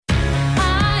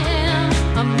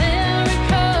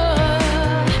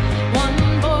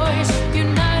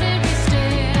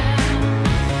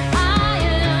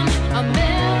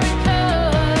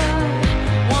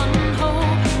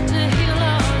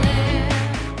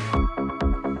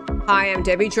Hi, I'm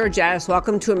Debbie Georgatos.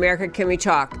 Welcome to America Can We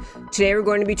Talk? Today we're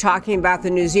going to be talking about the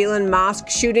New Zealand mosque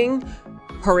shooting,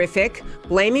 horrific,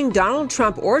 blaming Donald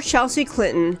Trump or Chelsea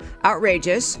Clinton,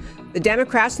 outrageous, the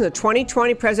Democrats in the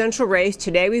 2020 presidential race.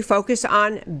 Today we focus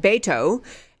on Beto,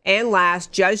 and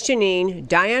last, Judge Jeanine,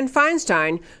 Dianne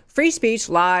Feinstein, free speech,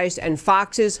 lies, and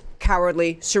Fox's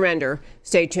cowardly surrender.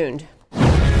 Stay tuned.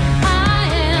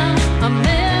 I am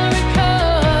America.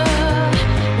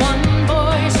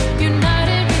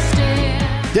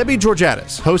 Debbie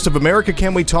Georgatos, host of America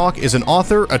Can We Talk, is an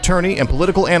author, attorney, and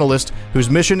political analyst whose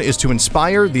mission is to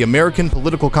inspire the American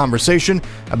political conversation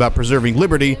about preserving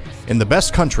liberty in the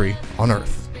best country on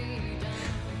earth.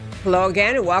 Hello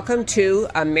again, and welcome to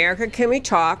America Can We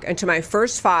Talk, and to my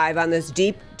first five on this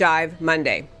Deep Dive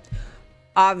Monday.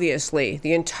 Obviously,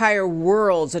 the entire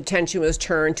world's attention was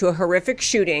turned to a horrific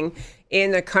shooting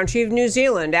in the country of New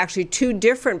Zealand, actually two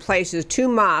different places, two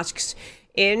mosques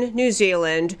in New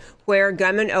Zealand, where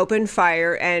gunmen opened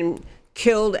fire and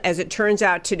killed, as it turns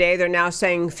out today, they're now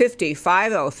saying 50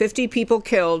 people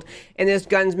killed in this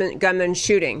gunman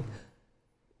shooting.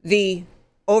 The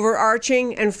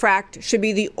overarching and fact should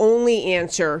be the only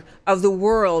answer of the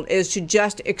world is to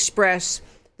just express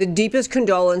the deepest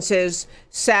condolences,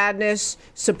 sadness,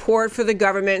 support for the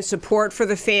government, support for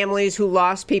the families who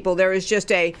lost people. There was just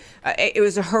it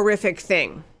was a horrific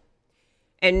thing.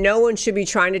 And no one should be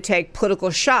trying to take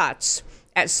political shots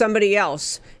at somebody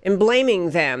else and blaming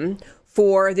them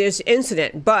for this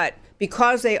incident. But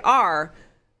because they are,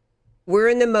 we're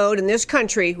in the mode in this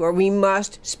country where we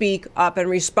must speak up and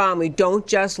respond. We don't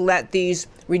just let these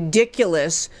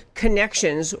ridiculous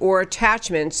connections or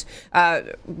attachments,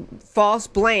 false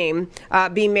blame,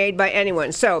 be made by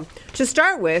anyone. So to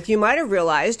start with, you might have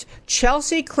realized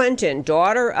Chelsea Clinton,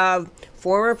 daughter of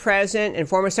former President and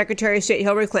former Secretary of State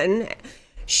Hillary Clinton,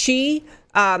 she,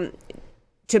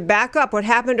 to back up what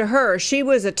happened to her, she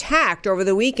was attacked over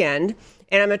the weekend.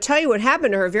 And I'm going to tell you what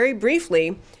happened to her very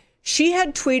briefly. She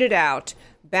had tweeted out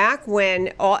back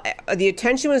when the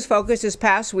attention was focused this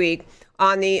past week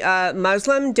on the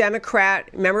Muslim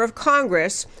Democrat member of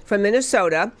Congress from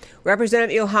Minnesota,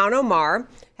 Representative Ilhan Omar,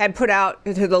 had put out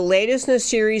the latest in a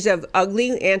series of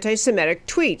ugly anti-Semitic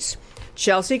tweets.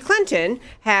 Chelsea Clinton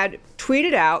had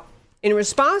tweeted out, in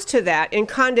response to that, in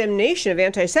condemnation of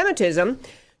anti-Semitism,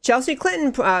 Chelsea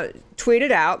Clinton tweeted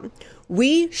out,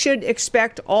 "We should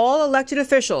expect all elected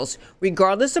officials,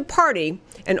 regardless of party,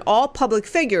 and all public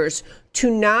figures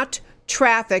to not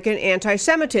traffic in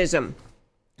anti-Semitism."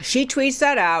 She tweets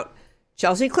that out.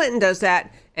 Chelsea Clinton does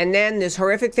that. And then this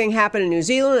horrific thing happened in New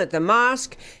Zealand at the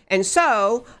mosque. And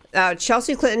so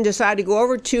Chelsea Clinton decided to go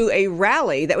over to a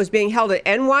rally that was being held at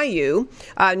NYU,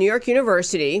 New York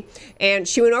University, and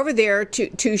she went over there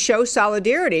to show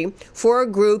solidarity for a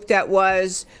group that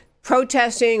was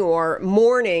protesting or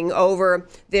mourning over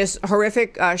this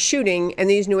horrific shooting in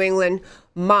these New England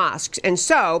mosques. And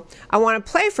so I want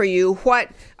to play for you what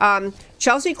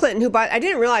Chelsea Clinton, who, I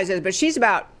didn't realize this, but she's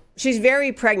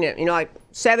very pregnant, like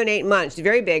 7-8 months,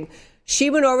 very big. She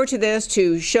went over to this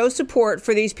to show support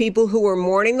for these people who were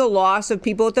mourning the loss of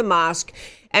people at the mosque,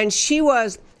 and she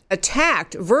was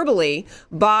attacked verbally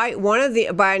by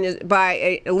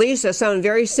Elisa, someone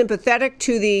very sympathetic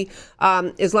to the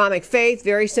Islamic faith,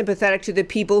 very sympathetic to the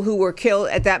people who were killed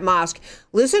at that mosque.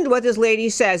 Listen to what this lady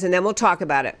says, and then we'll talk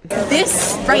about it.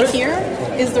 This right here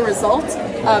is the result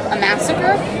of a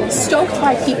massacre stoked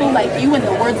by people like you and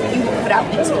the words that you have put out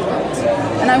into the world.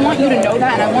 And I want you to know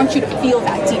that, and I want you to feel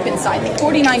that deep inside. The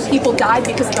 49 people died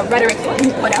because of the rhetoric that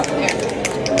you put out there.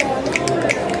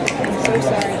 I'm so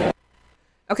sorry.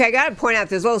 Okay, I got to point out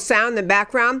this little sound in the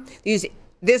background.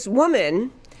 This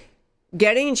woman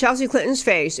getting in Chelsea Clinton's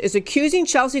face is accusing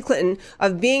Chelsea Clinton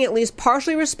of being at least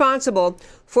partially responsible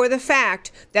for the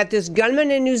fact that this gunman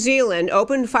in New Zealand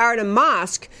opened fire at a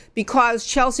mosque because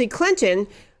Chelsea Clinton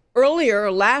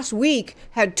earlier last week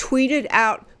had tweeted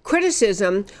out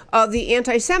criticism of the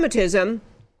anti-Semitism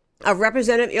of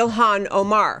Representative Ilhan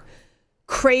Omar.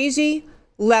 Crazy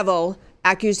level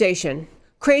accusation.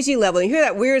 Crazy level. You hear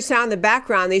that weird sound in the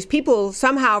background. These people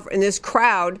somehow in this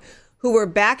crowd who were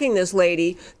backing this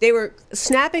lady, they were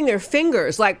snapping their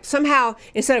fingers, like somehow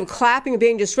instead of clapping and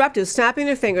being disruptive, snapping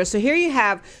their fingers. So here you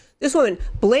have this woman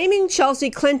blaming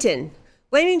Chelsea Clinton,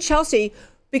 blaming Chelsea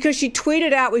because she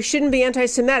tweeted out we shouldn't be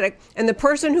anti-Semitic, and the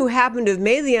person who happened to have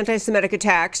made the anti-Semitic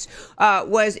attacks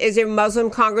is a Muslim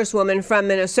congresswoman from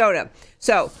Minnesota.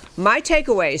 So my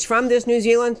takeaways from this New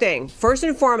Zealand thing, first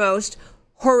and foremost,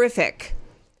 horrific.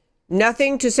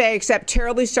 Nothing to say except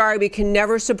terribly sorry. We can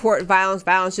never support violence.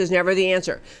 Violence is never the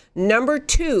answer. Number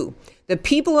two, the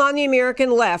people on the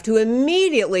American left who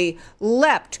immediately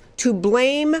leapt to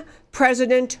blame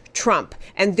President Trump.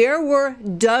 And there were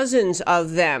dozens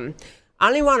of them. I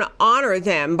don't even want to honor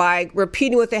them by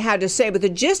repeating what they had to say, but the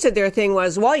gist of their thing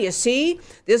was, well, you see,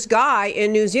 this guy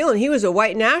in New Zealand, he was a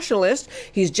white nationalist.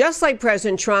 He's just like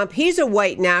President Trump. He's a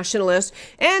white nationalist.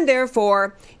 And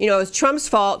therefore, it's Trump's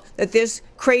fault that this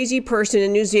crazy person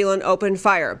in New Zealand opened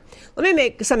fire. Let me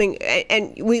make something,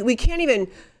 and we can't even,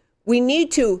 we need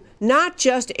to not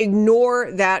just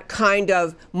ignore that kind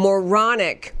of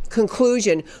moronic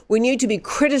conclusion. We need to be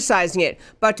criticizing it.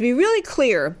 But to be really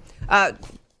clear,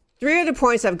 three other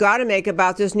points I've got to make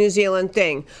about this New Zealand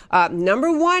thing.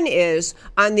 Number one is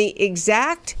on the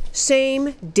exact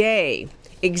same day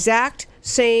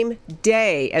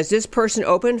as this person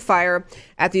opened fire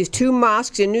at these two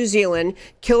mosques in New Zealand,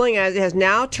 killing, as it has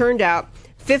now turned out,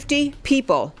 50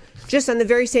 people, just on the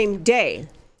very same day.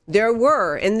 There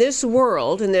were, in this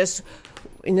world, in this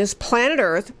planet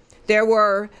Earth, there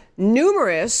were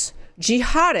numerous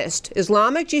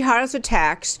Islamic jihadist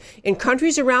attacks in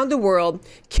countries around the world,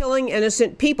 killing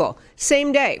innocent people.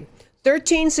 Same day.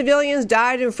 13 civilians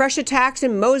died in fresh attacks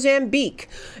in Mozambique,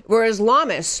 where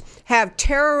Islamists have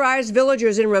terrorized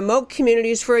villagers in remote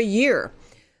communities for a year.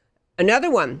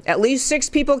 Another one, at least 6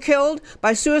 people killed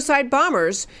by suicide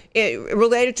bombers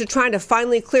related to trying to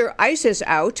finally clear ISIS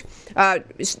out.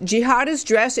 Jihadists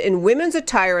dressed in women's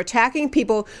attire attacking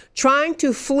people trying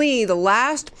to flee the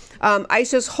last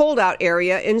ISIS holdout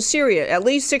area in Syria. At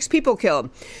least 6 people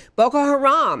killed. Boko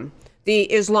Haram, the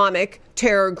Islamic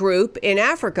terror group in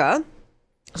Africa,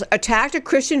 attacked a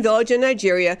Christian village in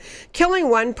Nigeria, killing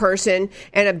 1 person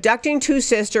and abducting 2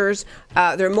 sisters.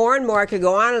 There are more and more. I could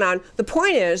go on and on. The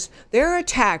point is, there are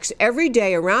attacks every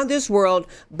day around this world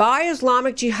by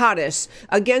Islamic jihadists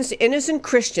against innocent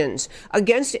Christians,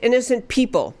 against innocent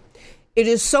people. It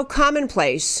is so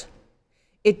commonplace,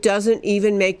 it doesn't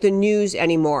even make the news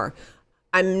anymore.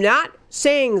 I'm not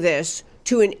saying this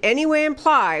to in any way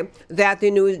imply that the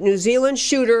New Zealand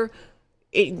shooter,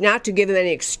 not to give him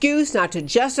any excuse, not to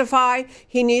justify,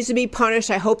 he needs to be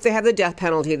punished. I hope they have the death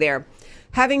penalty there.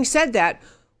 Having said that,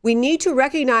 we need to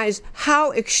recognize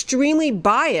how extremely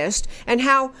biased and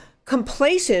how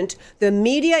complacent the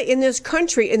media in this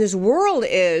country, in this world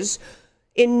is,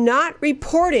 in not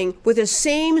reporting with the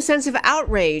same sense of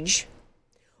outrage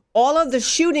all of the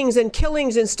shootings and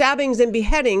killings and stabbings and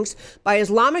beheadings by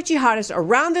Islamic jihadists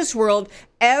around this world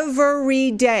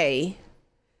every day.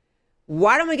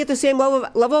 Why don't we get the same level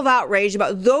of outrage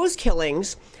about those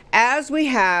killings as we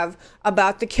have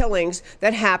about the killings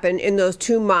that happened in those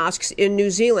 2 mosques in New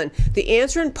Zealand? The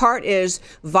answer in part is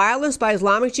violence by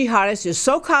Islamic jihadists is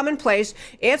so commonplace,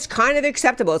 it's kind of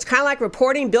acceptable. It's kind of like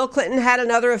reporting Bill Clinton had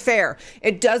another affair.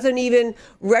 It doesn't even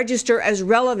register as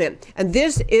relevant. And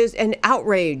this is an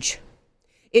outrage.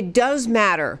 It does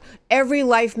matter. Every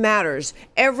life matters.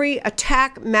 Every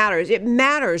attack matters. It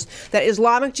matters that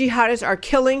Islamic jihadists are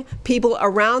killing people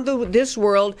around this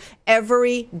world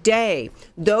every day.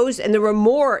 And there were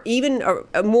more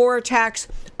attacks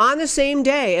on the same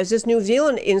day as this New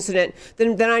Zealand incident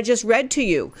than I just read to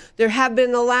you. There have been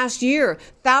in the last year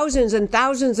thousands and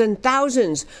thousands and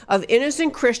thousands of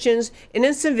innocent Christians,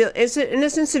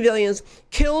 innocent civilians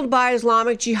killed by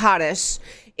Islamic jihadists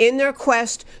in their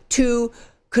quest to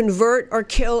convert or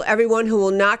kill everyone who will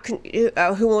not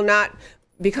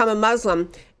become a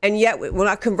Muslim, and yet will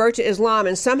not convert to Islam.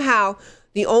 And somehow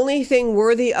the only thing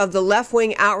worthy of the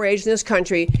left-wing outrage in this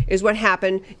country is what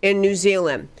happened in New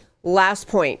Zealand. Last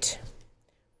point,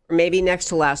 or maybe next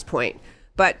to last point,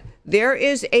 but there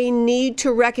is a need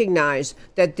to recognize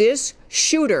that this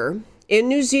shooter in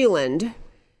New Zealand,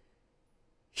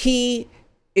 he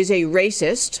is a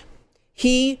racist.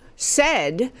 He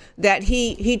said that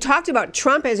he talked about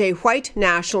Trump as a white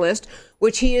nationalist,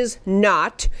 which he is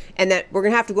not, and that we're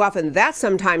going to have to go off on that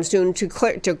sometime soon to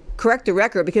correct the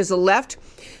record, because the left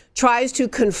tries to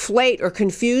conflate or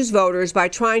confuse voters by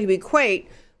trying to equate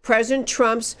President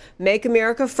Trump's Make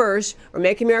America First or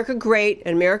Make America Great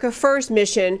and America First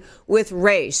mission with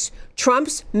race.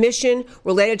 Trump's mission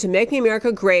related to making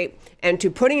America great and to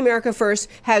putting America first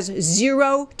has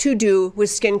zero to do with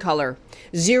skin color,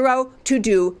 zero to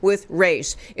do with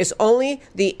race. It's only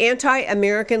the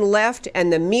anti-American left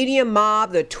and the media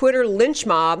mob, the Twitter lynch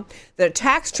mob that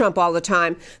attacks Trump all the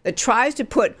time, that tries to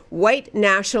put white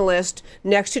nationalist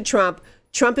next to Trump.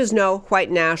 Trump is no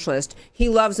white nationalist. He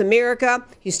loves America.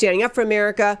 He's standing up for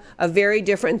America, a very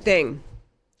different thing.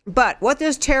 But what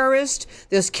this terrorist,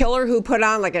 this killer who put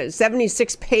on like a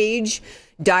 76-page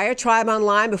diatribe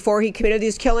online before he committed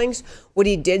these killings, what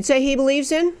he did say he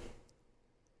believes in?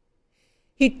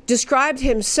 He described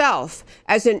himself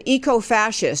as an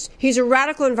eco-fascist. He's a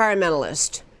radical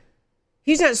environmentalist.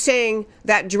 He's not saying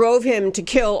that drove him to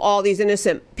kill all these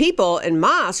innocent people in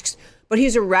mosques, but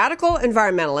he's a radical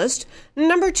environmentalist.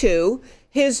 Number two,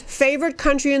 his favorite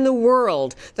country in the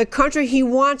world, the country he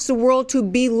wants the world to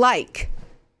be like,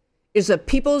 is the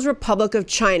People's Republic of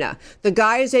China. The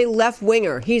guy is a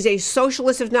left-winger. He's a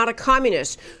socialist, if not a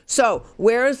communist. So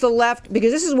where is the left?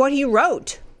 Because this is what he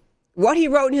wrote. What he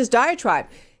wrote in his diatribe.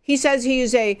 He says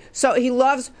he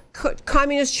loves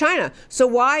communist China. So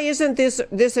why isn't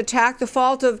this attack the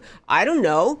fault of, I don't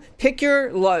know, pick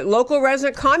your local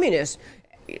resident communist?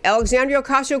 Alexandria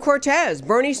Ocasio-Cortez,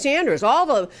 Bernie Sanders, all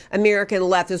the American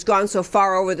left has gone so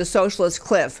far over the socialist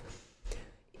cliff.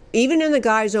 Even in the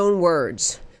guy's own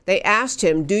words, they asked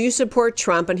him, do you support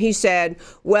Trump? And he said,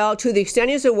 well, to the extent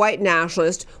he's a white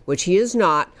nationalist, which he is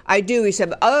not, I do. He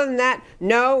said, but other than that,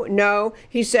 no.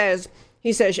 He says,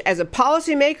 as a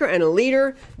policymaker and a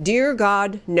leader, dear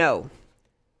God, no.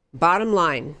 Bottom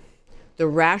line, the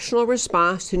rational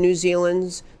response to New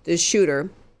Zealand's this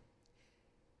shooter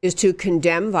is to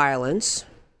condemn violence,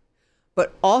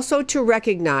 but also to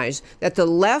recognize that the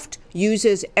left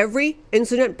uses every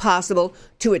incident possible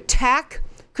to attack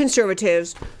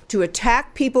conservatives, to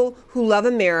attack people who love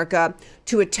America,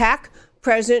 to attack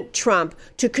President Trump,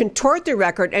 to contort the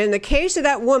record. And in the case of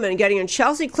that woman getting in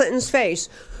Chelsea Clinton's face,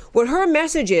 what her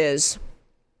message is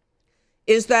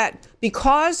that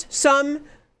because some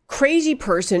crazy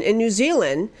person in New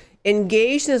Zealand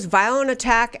engaged in this violent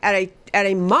attack at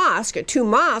a mosque, at two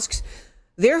mosques,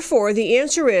 therefore the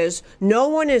answer is no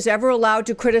one is ever allowed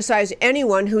to criticize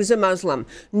anyone who's a Muslim.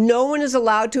 No one is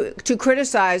allowed to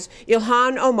criticize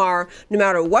Ilhan Omar, no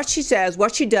matter what she says,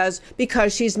 what she does,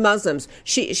 because she's Muslims.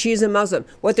 She's a Muslim.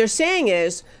 What they're saying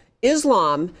is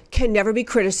Islam can never be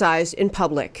criticized in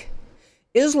public.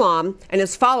 Islam and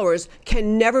its followers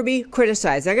can never be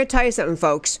criticized. I got to tell you something,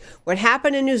 folks. What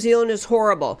happened in New Zealand is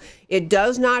horrible. It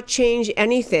does not change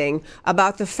anything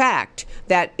about the fact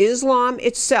that Islam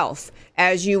itself,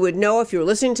 as you would know if you were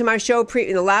listening to my show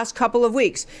in the last couple of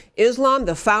weeks, Islam,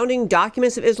 the founding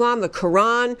documents of Islam, the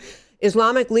Quran,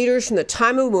 Islamic leaders from the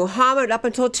time of Muhammad up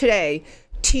until today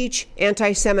teach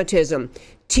anti-Semitism.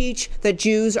 Teach that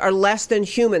Jews are less than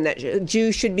human, that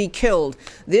Jews should be killed.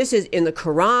 This is in the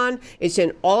Quran. It's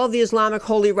in all of the Islamic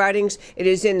holy writings. It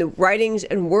is in the writings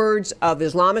and words of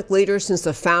Islamic leaders since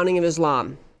the founding of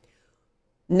Islam.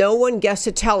 No one gets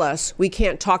to tell us we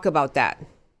can't talk about that.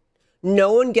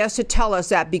 No one gets to tell us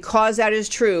that because that is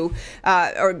true,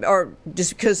 or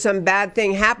just because some bad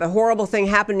thing happened, a horrible thing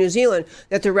happened in New Zealand,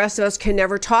 that the rest of us can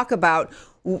never talk about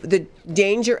the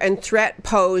danger and threat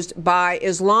posed by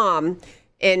Islam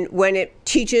and when it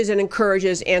teaches and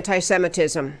encourages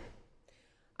anti-Semitism.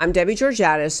 I'm Debbie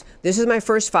Georgatos. This is my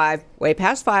first five, way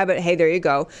past five, but hey, there you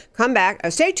go. Come back.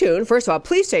 Stay tuned. First of all,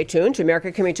 please stay tuned to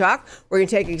America Can We Talk. We're going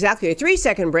to take exactly a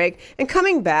 3-second break. And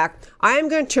coming back, I am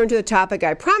going to turn to the topic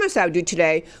I promised I would do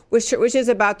today, which is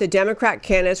about the Democrat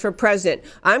candidates for president.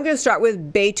 I'm going to start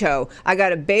with Beto. I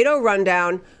got a Beto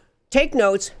rundown. Take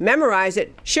notes, memorize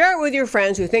it, share it with your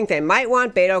friends who think they might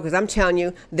want Beto, because I'm telling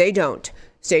you, they don't.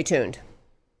 Stay tuned.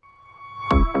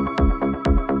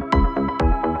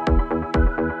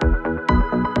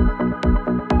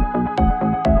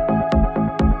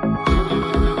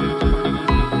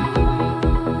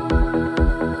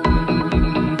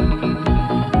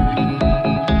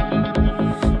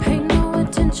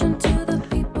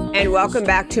 And welcome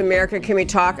back to America Can We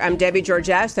Talk. I'm Debbie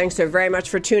Georgatos. Thanks so very much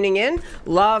for tuning in.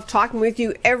 Love talking with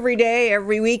you every day,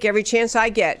 every week, every chance I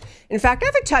get. In fact, I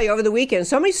have to tell you, over the weekend,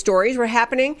 so many stories were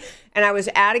happening, and I was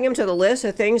adding them to the list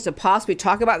of things to possibly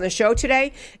talk about in the show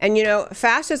today. And, you know,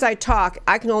 fast as I talk,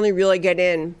 I can only really get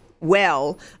in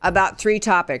well about 3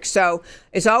 topics. So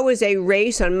it's always a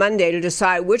race on Monday to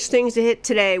decide which things to hit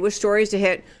today, which stories to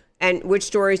hit, and which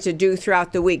stories to do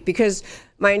throughout the week. Because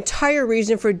my entire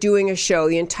reason for doing a show,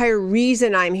 the entire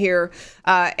reason I'm here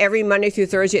every Monday through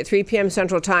Thursday at 3 p.m.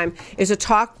 Central Time is to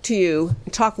talk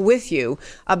with you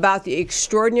about the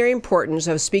extraordinary importance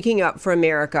of speaking up for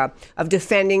America, of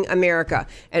defending America.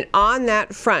 And on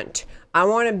that front, I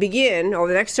want to begin over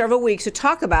the next several weeks to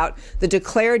talk about the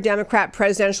declared Democrat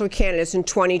presidential candidates in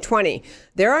 2020.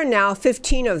 There are now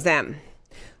 15 of them.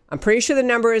 I'm pretty sure the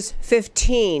number is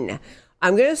 15.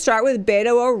 I'm going to start with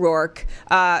Beto O'Rourke,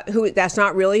 who that's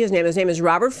not really his name. His name is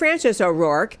Robert Francis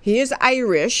O'Rourke. He is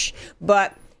Irish,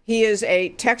 but he is a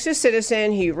Texas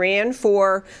citizen. He ran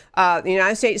for the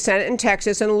United States Senate in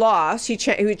Texas and lost. He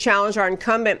challenged our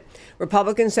incumbent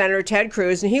Republican Senator Ted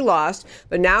Cruz, and he lost.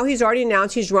 But now he's already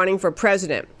announced he's running for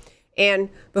president. And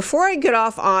before I get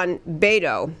off on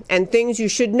Beto and things you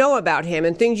should know about him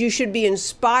and things you should be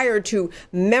inspired to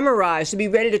memorize, to be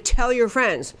ready to tell your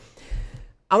friends,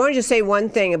 I want to just say one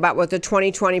thing about what the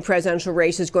 2020 presidential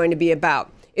race is going to be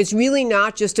about. It's really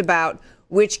not just about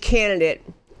which candidate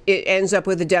it ends up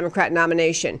with the Democrat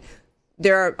nomination.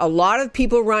 There are a lot of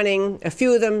people running. A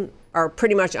few of them are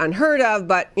pretty much unheard of,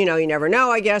 but, you never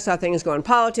know, I guess, how things go in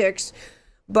politics.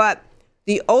 But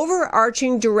the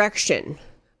overarching direction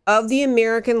of the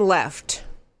American left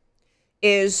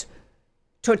is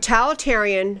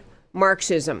totalitarian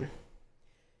Marxism.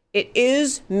 It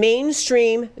is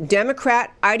mainstream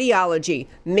Democrat ideology,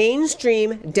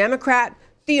 mainstream Democrat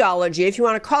theology, if you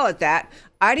want to call it that,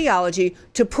 ideology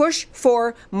to push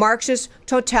for Marxist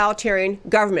totalitarian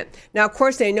government. Now, of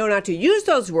course, they know not to use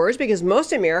those words because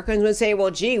most Americans would say,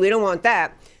 well, gee, we don't want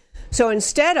that. So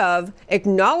instead of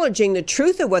acknowledging the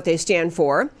truth of what they stand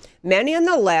for, many on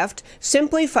the left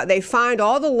simply they find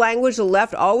all the language the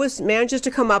left always manages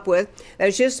to come up with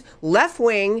that's just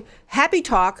left-wing, happy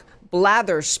talk,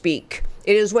 blather speak.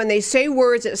 It is when they say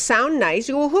words that sound nice,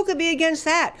 you go, well, who could be against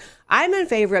that? I'm in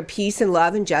favor of peace and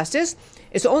love and justice.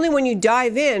 It's only when you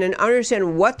dive in and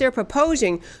understand what they're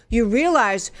proposing, you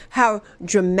realize how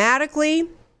dramatically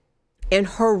and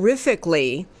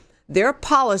horrifically their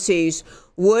policies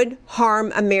would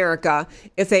harm America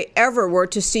if they ever were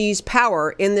to seize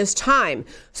power in this time.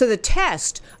 So the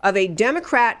test of a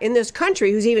Democrat in this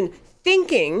country who's even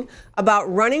thinking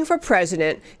about running for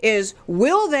president is,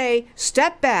 will they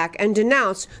step back and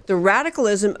denounce the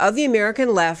radicalism of the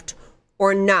American left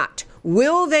or not?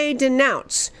 Will they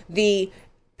denounce the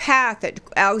path that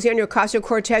Alexandria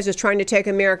Ocasio-Cortez is trying to take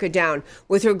America down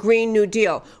with her Green New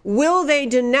Deal? Will they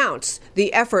denounce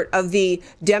the effort of the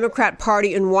Democrat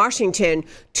Party in Washington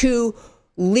to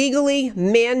legally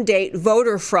mandate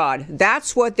voter fraud?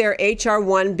 That's what their H.R.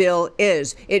 1 bill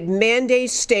is. It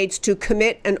mandates states to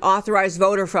commit and authorize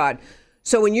voter fraud.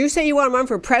 So when you say you want to run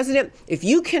for president, if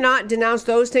you cannot denounce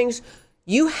those things,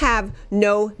 you have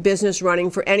no business running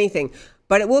for anything.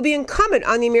 But it will be incumbent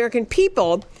on the American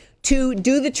people to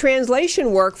do the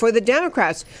translation work for the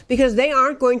Democrats, because they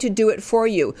aren't going to do it for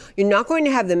you. You're not going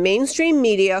to have the mainstream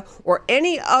media or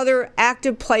any other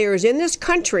active players in this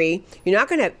country. You're not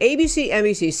going to have ABC,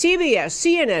 NBC, CBS,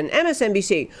 CNN,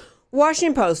 MSNBC,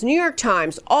 Washington Post, New York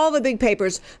Times, all the big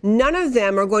papers. None of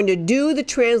them are going to do the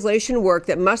translation work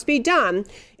that must be done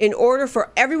in order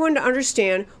for everyone to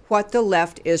understand what the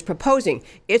left is proposing.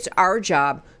 It's our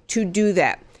job to do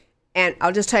that. And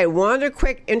I'll just tell you one other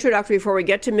quick introductory before we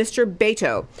get to Mr.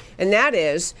 Beto, and that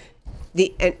is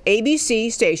an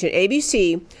ABC station,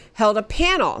 ABC, held a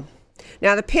panel.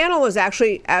 Now, the panel was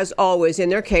actually, as always in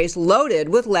their case, loaded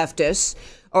with leftists,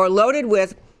 or loaded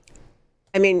with,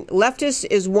 leftist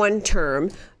is one term.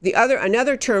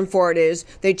 Another term for it is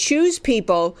they choose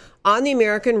people on the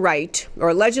American right, or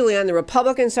allegedly on the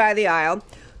Republican side of the aisle,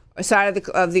 side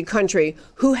of the country,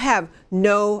 who have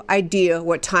no idea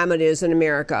what time it is in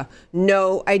America,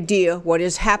 no idea what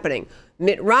is happening.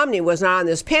 Mitt Romney was not on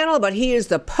this panel, but he is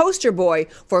the poster boy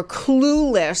for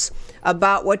clueless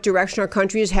about what direction our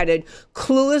country is headed,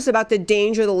 clueless about the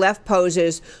danger the left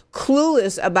poses,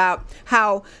 clueless about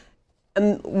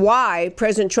why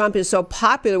President Trump is so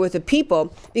popular with the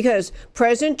people, because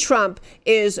President Trump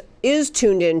is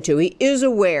tuned into, he is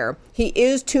aware, he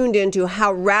is tuned into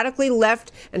how radically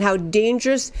left and how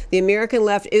dangerous the American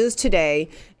left is today,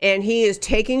 and he is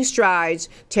taking strides,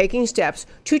 taking steps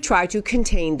to try to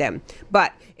contain them.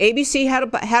 But ABC had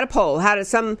a poll,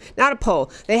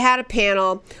 they had a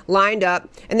panel lined up,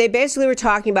 and they basically were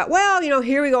talking about, well,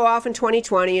 here we go off in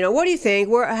 2020, what do you think?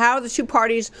 How are the two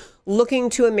parties looking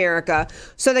to America?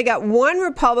 So they got one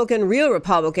Republican, real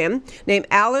Republican, named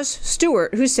Alice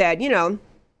Stewart, who said,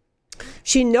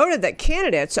 she noted that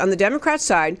candidates on the Democrat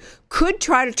side could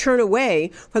try to turn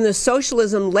away from the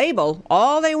socialism label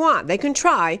all they want. They can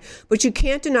try, but you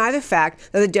can't deny the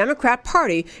fact that the Democrat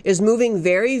Party is moving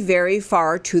very, very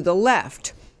far to the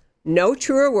left. No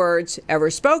truer words ever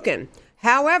spoken.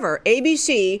 However,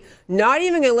 ABC, not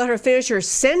even going to let her finish her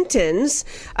sentence.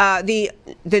 The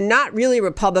not really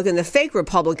Republican, the fake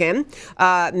Republican,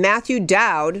 Matthew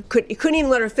Dowd, couldn't even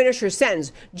let her finish her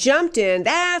sentence. Jumped in,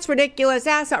 that's ridiculous,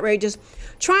 that's outrageous,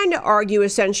 trying to argue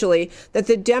essentially that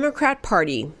the Democrat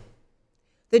Party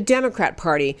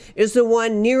is the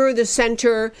one nearer the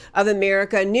center of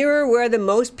America, nearer where the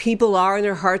most people are in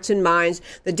their hearts and minds.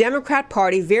 The Democrat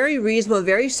Party, very reasonable,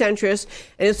 very centrist,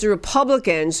 and it's the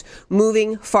Republicans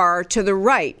moving far to the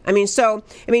right.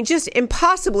 Just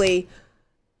impossibly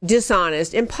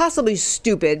dishonest, impossibly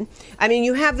stupid.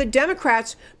 You have the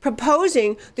Democrats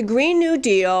proposing the Green New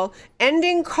Deal,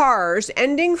 ending cars,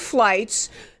 ending flights,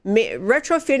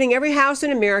 retrofitting every house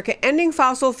in America, ending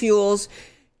fossil fuels,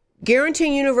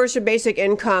 guaranteeing universal basic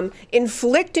income,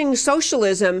 inflicting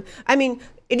socialism. I mean,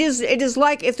 it is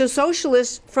like if the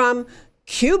socialists from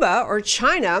Cuba or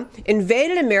China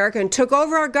invaded America and took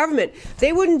over our government,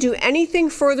 they wouldn't do anything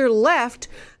further left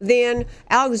than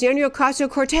Alexandria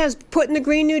Ocasio-Cortez put in the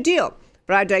Green New Deal.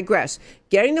 But I digress.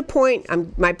 Getting the point,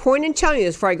 my point in telling you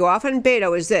this before I go off on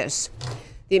Beto is this.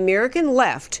 The American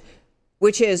left,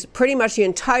 which is pretty much the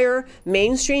entire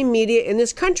mainstream media in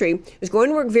this country, is going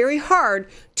to work very hard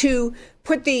to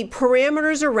put the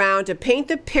parameters around, to paint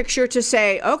the picture, to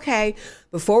say, okay,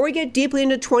 before we get deeply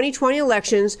into 2020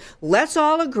 elections, let's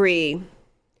all agree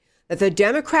that the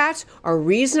Democrats are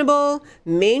reasonable,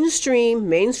 Main Street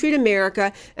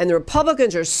America, and the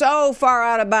Republicans are so far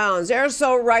out of bounds. They're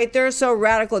so right, they're so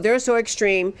radical, they're so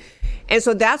extreme. And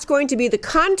so that's going to be the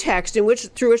context through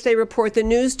which they report the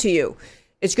news to you.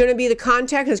 It's going to be the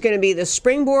context, it's going to be the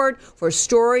springboard for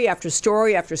story after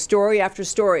story after story after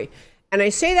story. And I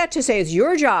say that to say it's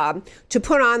your job to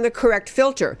put on the correct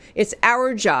filter. It's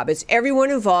our job. It's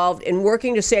everyone involved in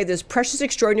working to save this precious,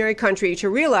 extraordinary country to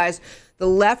realize the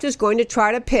left is going to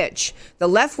try to pitch the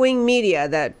left-wing media,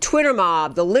 the Twitter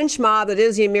mob, the lynch mob that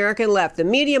is the American left, the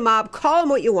media mob, call them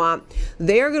what you want.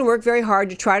 They're going to work very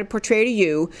hard to try to portray to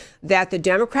you that the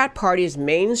Democrat Party is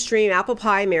mainstream apple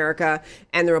pie America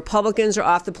and the Republicans are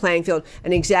off the playing field.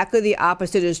 And exactly the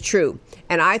opposite is true.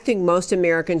 And I think most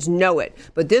Americans know it.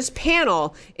 But this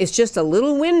panel is just a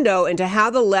little window into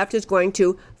how the left is going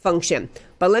to function.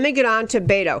 But let me get on to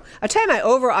Beto. I'll tell you my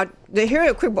overall,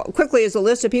 here quickly is a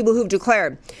list of people who've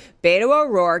declared. Beto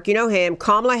O'Rourke, you know him,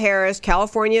 Kamala Harris,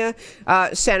 California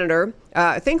senator,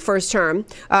 I think first term,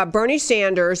 Bernie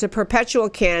Sanders, a perpetual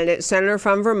candidate, senator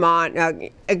from Vermont,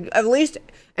 at least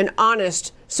an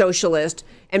honest socialist.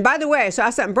 And by the way, so I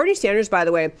saw Bernie Sanders, by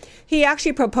the way, he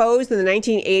actually proposed in the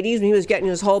 1980s when he was getting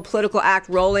his whole political act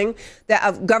rolling, that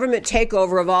a government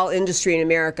takeover of all industry in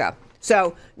America.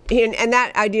 So, and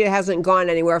that idea hasn't gone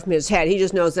anywhere from his head. He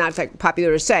just knows it's not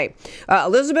popular to say.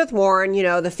 Elizabeth Warren, you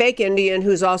know, the fake Indian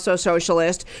who's also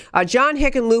socialist. John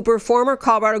Hickenlooper, former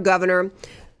Colorado governor.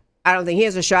 I don't think he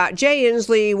has a shot. Jay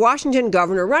Inslee, Washington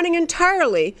governor, running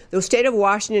entirely, the state of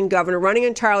Washington governor, running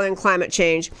entirely on climate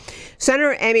change.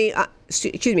 Senator Amy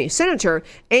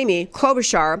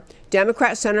Klobuchar,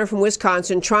 Democrat senator from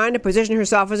Wisconsin, trying to position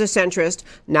herself as a centrist,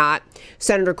 not.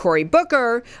 Senator Cory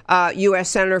Booker, U.S.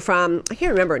 senator from, I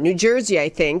can't remember, New Jersey, I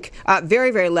think, very,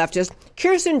 very leftist.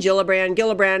 Kirsten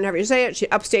Gillibrand, however you say it, she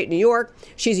upstate New York.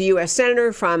 She's a U.S.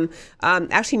 senator from,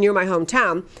 actually near my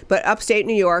hometown, but upstate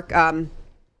New York,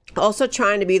 also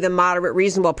trying to be the moderate,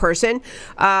 reasonable person.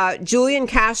 Julian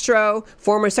Castro,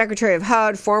 former Secretary of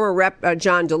HUD, former Rep.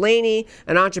 John Delaney,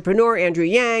 an entrepreneur, Andrew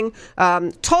Yang.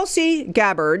 Tulsi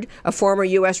Gabbard, a former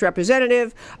U.S.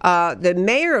 representative. The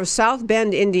mayor of South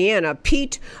Bend, Indiana,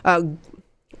 Pete, I'm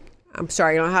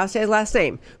sorry, I don't know how to say his last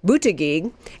name,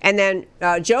 Buttigieg. And then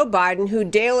Joe Biden, who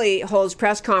daily holds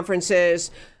press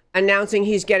conferences announcing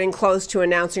he's getting close to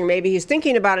announcing, maybe he's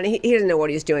thinking about it, he doesn't know what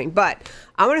he's doing. But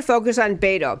I want to focus on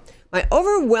Beto. My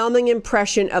overwhelming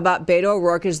impression about Beto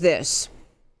O'Rourke is this.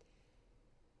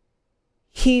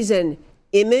 He's an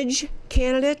image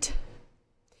candidate.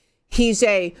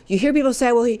 You hear people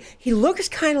say, well, he looks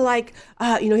kind of like,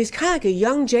 he's kind of like a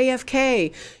young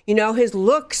JFK. You know, his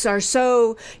looks are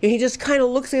so, he just kind of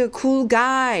looks like a cool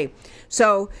guy.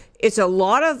 So it's a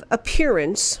lot of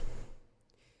appearance.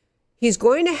 He's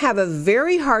going to have a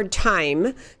very hard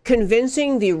time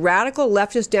convincing the radical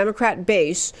leftist Democrat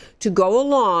base to go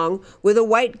along with a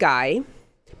white guy,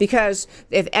 because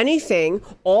if anything,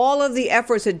 all of the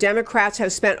efforts that Democrats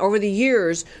have spent over the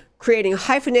years creating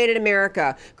hyphenated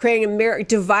America,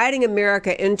 dividing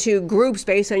America into groups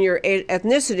based on your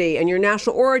ethnicity and your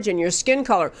national origin, your skin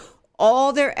color,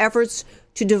 all their efforts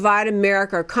to divide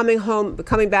America are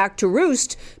coming back to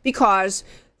roost, because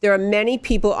there are many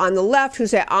people on the left who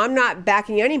say, I'm not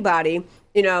backing anybody,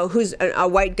 who's a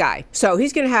white guy. So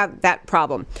he's going to have that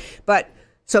problem.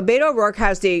 So Beto O'Rourke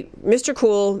has the Mr.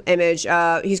 Cool image.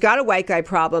 He's got a white guy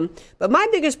problem. But my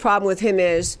biggest problem with him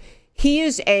is he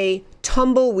is a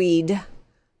tumbleweed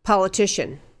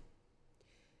politician.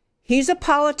 He's a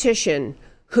politician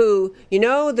who,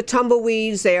 the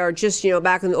tumbleweeds, they are just,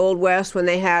 back in the Old West when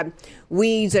they had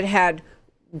weeds that had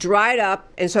dried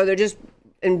up. And so they're just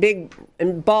in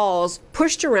balls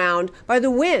pushed around by the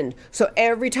wind. So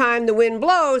every time the wind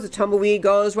blows, the tumbleweed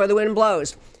goes where the wind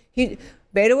blows. Beto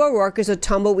O'Rourke is a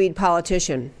tumbleweed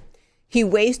politician. He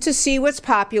waits to see what's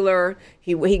popular.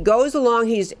 He goes along.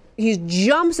 He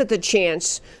jumps at the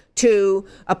chance to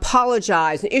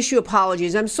apologize and issue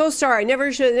apologies. I'm so sorry. I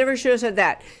never should have said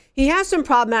that. He has some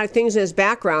problematic things in his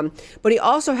background, but he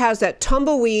also has that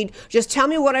tumbleweed, just tell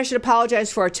me what I should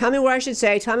apologize for, tell me what I should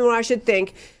say, tell me what I should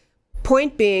think.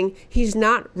 Point being, he's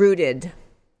not rooted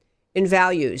in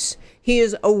values. He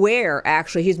is aware,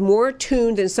 actually, he's more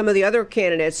attuned than some of the other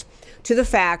candidates to the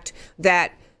fact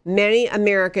that many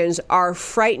Americans are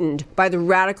frightened by the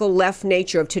radical left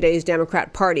nature of today's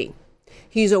Democrat Party.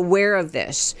 He's aware of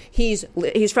this. He's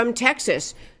from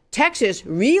Texas. Texas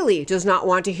really does not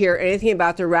want to hear anything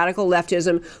about the radical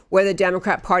leftism where the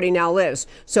Democrat Party now lives.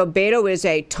 So Beto is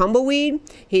a tumbleweed.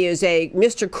 He is a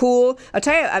Mr. Cool. I'll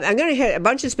tell you, I'm going to hit a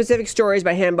bunch of specific stories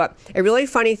about him, but a really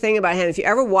funny thing about him, if you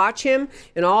ever watch him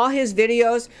in all his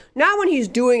videos, not when he's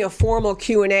doing a formal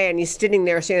Q&A and he's sitting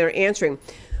there answering,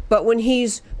 but when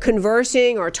he's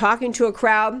conversing or talking to a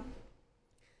crowd,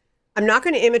 I'm not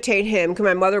going to imitate him because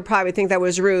my mother would probably think that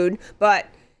was rude, but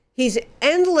he's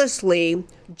endlessly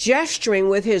gesturing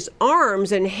with his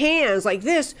arms and hands like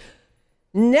this,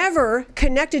 never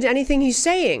connected to anything he's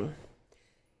saying.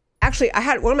 Actually, I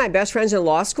had one of my best friends in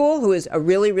law school who is a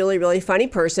really, really, really funny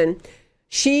person.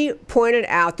 She pointed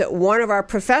out that one of our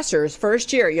professors,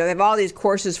 first year, they have all these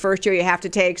courses first year you have to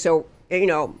take. So,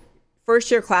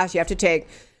 first year class you have to take.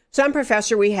 Some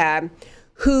professor we had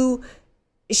who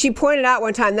she pointed out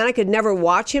one time, then I could never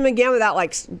watch him again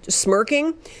without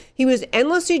smirking. He was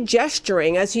endlessly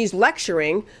gesturing as he's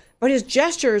lecturing, but his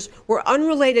gestures were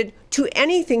unrelated to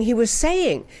anything he was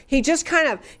saying. He just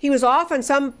he was off on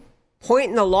some point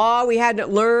in the law we had to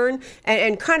learn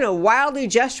and kind of wildly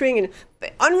gesturing and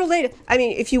unrelated. I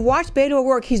mean, if you watch Beto at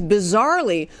work, he's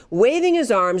bizarrely waving his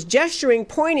arms, gesturing,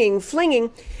 pointing,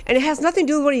 flinging, and it has nothing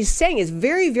to do with what he's saying. It's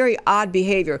very, very odd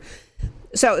behavior.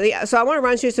 So I want to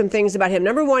run through some things about him.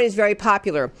 Number one, he's very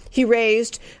popular. He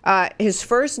raised, his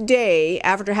first day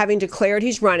after having declared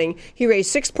he's running, he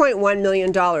raised $6.1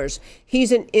 million.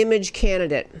 He's an image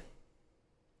candidate.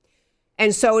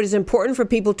 And so it is important for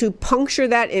people to puncture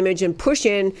that image and push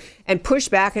in and push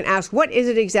back and ask, what is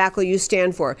it exactly you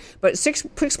stand for? But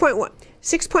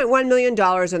 $6.1 million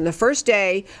on the first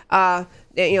day,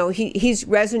 he's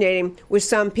resonating with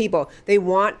some people. They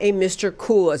want a Mr.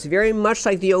 Cool. It's very much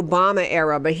like the Obama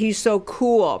era, but he's so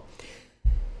cool.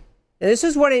 And this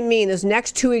is what I mean. There's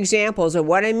next two examples of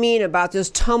what I mean about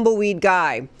this tumbleweed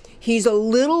guy. He's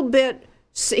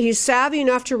savvy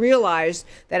enough to realize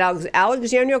that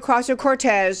Alexandria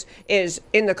Ocasio-Cortez is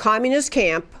in the communist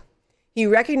camp. He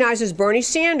recognizes Bernie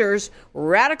Sanders,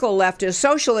 radical leftist,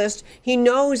 socialist. He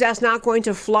knows that's not going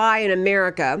to fly in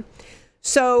America.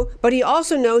 But he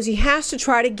also knows he has to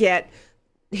try to get,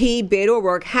 Beto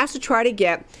O'Rourke, has to try to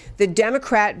get the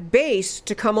Democrat base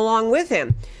to come along with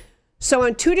him. So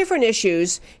on two different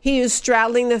issues, he is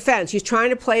straddling the fence. He's trying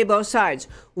to play both sides.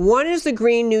 One is the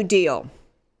Green New Deal.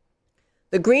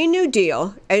 The Green New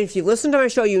Deal, and if you listen to my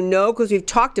show, you know because we've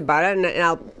talked about it, and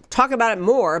I'll talk about it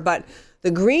more, but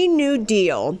the Green New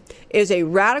Deal is a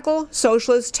radical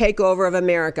socialist takeover of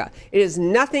America. It is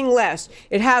nothing less.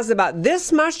 It has about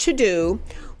this much to do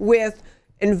with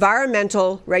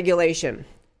environmental regulation.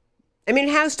 I mean,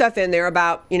 it has stuff in there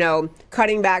about,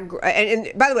 cutting back.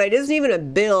 And by the way, it isn't even a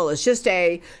bill. It's just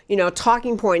a,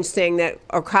 talking points thing that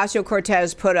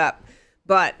Ocasio-Cortez put up.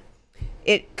 But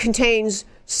it contains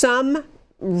some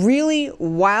really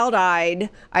wild-eyed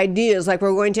ideas, like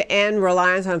we're going to end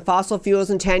reliance on fossil fuels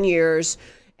in 10 years,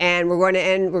 and we're going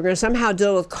to somehow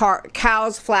deal with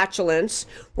cows' flatulence.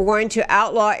 We're going to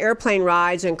outlaw airplane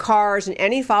rides and cars and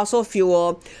any fossil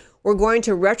fuel. We're going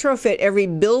to retrofit every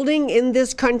building in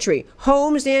this country,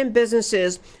 homes and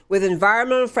businesses, with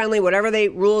environmental friendly, whatever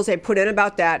rules they put in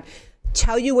about that.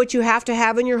 Tell you what you have to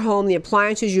have in your home, the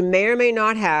appliances you may or may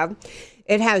not have.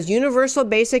 It has universal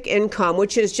basic income,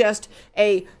 which is just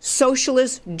a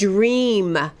socialist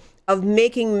dream of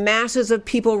making masses of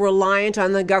people reliant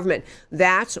on the government.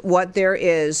 That's what there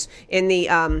is in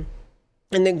the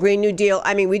Green New Deal.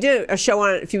 I mean, we did a show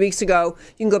on it a few weeks ago.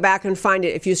 You can go back and find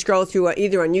it if you scroll through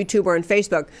either on YouTube or on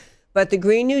Facebook. But the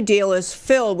Green New Deal is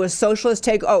filled with socialist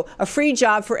a free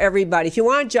job for everybody. If you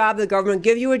want a job, the government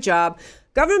give you a job.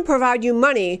 Government provide you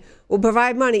money, will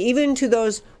provide money even to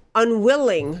those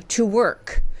unwilling to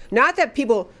work. Not that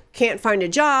people can't find a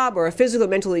job or are physically or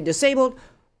mentally disabled,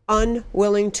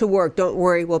 unwilling to work. Don't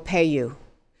worry, we'll pay you.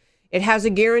 It has a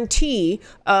guarantee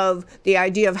of the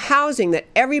idea of housing, that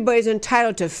everybody's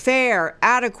entitled to fair,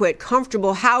 adequate,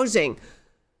 comfortable housing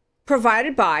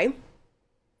provided by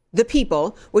the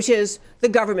people, which is the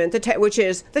government, which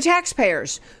is the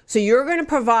taxpayers. So you're going to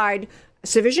provide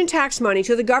sufficient tax money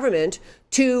to the government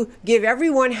to give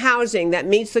everyone housing that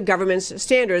meets the government's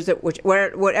standards,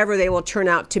 whatever they will turn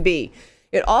out to be.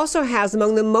 It also has,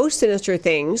 among the most sinister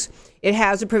things, it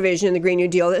has a provision in the Green New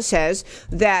Deal that says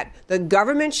that the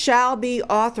government shall be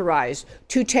authorized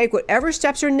to take whatever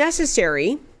steps are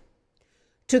necessary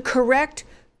to correct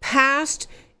past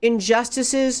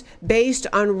injustices based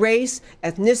on race,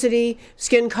 ethnicity,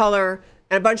 skin color,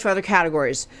 and a bunch of other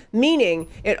categories. Meaning,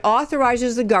 it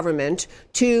authorizes the government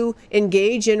to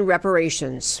engage in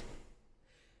reparations.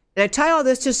 And I tell you all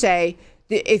this to say,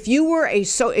 if you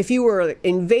were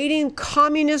invading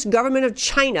communist government of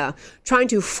China, trying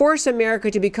to force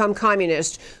America to become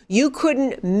communist, you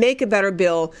couldn't make a better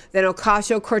bill than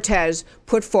Ocasio-Cortez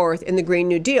put forth in the Green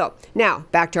New Deal. Now,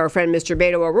 back to our friend Mr.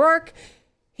 Beto O'Rourke.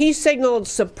 He signaled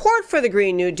support for the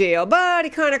Green New Deal, but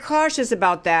he's kind of cautious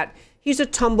about that. He's a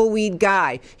tumbleweed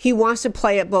guy. He wants to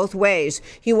play it both ways.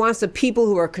 He wants the people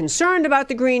who are concerned about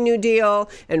the Green New Deal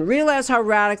and realize how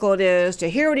radical it is to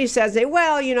hear what he says. Say,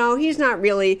 well, he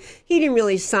didn't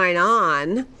really sign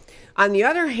on. On the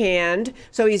other hand,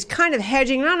 so he's kind of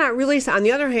hedging, not really. On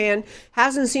the other hand,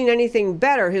 hasn't seen anything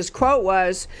better. His quote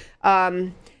was,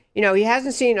 he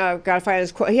hasn't seen, gotta find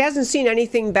his quote, he hasn't seen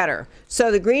anything better.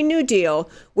 So the Green New Deal,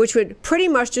 which would pretty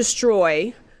much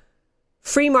destroy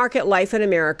free market life in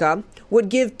America, would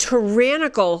give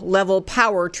tyrannical level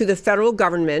power to the federal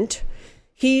government.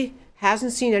 He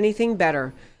hasn't seen anything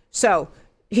better. So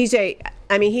he's a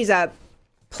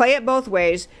play it both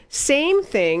ways. Same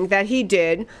thing that he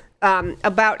did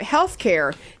about health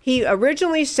care. He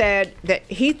originally said that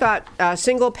he thought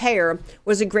single payer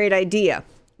was a great idea,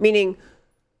 meaning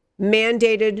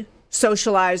mandated,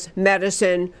 socialized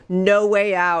medicine, no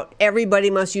way out.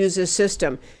 Everybody must use this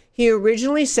system. He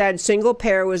originally said single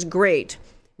payer was great.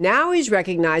 Now he's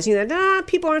recognizing that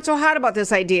people aren't so hot about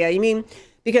this idea.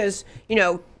 Because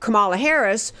Kamala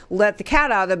Harris let the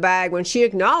cat out of the bag when she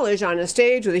acknowledged on a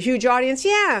stage with a huge audience,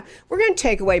 yeah, we're going to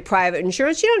take away private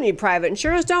insurance. You don't need private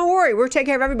insurance. Don't worry. We're taking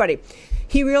care of everybody.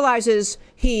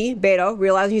 Beto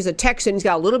realizes he's a Texan. He's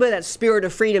got a little bit of that spirit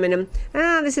of freedom in him.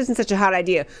 This isn't such a hot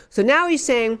idea. So now he's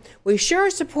saying, we sure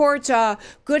support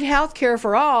good health care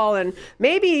for all. And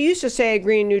maybe he used to say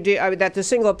Green New Deal, that the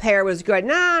single payer was good.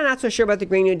 Not so sure about the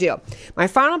Green New Deal. My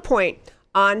final point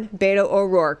on Beto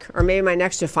O'Rourke, or maybe my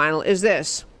next to final, is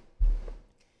this.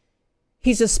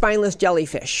 He's a spineless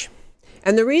jellyfish.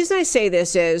 And the reason I say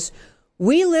this is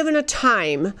we live in a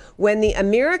time when the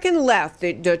American left,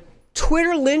 the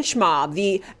Twitter lynch mob,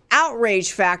 the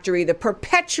outrage factory, the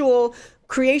perpetual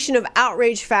creation of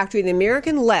outrage factory, the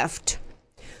American left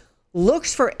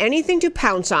looks for anything to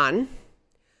pounce on,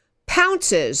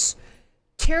 pounces,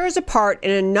 tears apart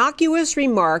an innocuous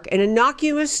remark, an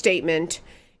innocuous statement,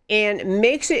 and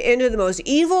makes it into the most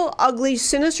evil, ugly,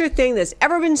 sinister thing that's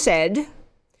ever been said,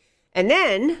 and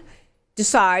then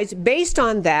decides, based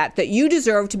on that you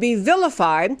deserve to be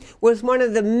vilified with one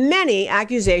of the many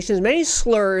accusations, many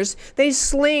slurs they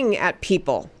sling at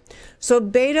people. So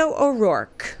Beto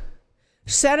O'Rourke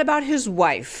said about his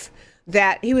wife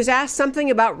that he was asked something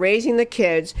about raising the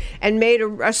kids and made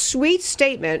a sweet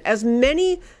statement, as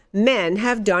many men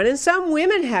have done and some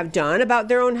women have done about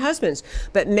their own husbands,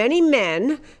 but many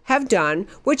men have done,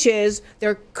 which is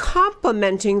they're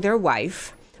complimenting their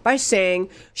wife by saying,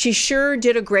 she sure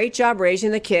did a great job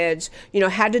raising the kids,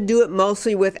 had to do it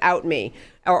mostly without me.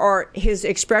 Or his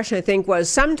expression, I think, was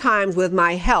sometimes with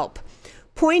my help.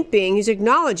 Point being, he's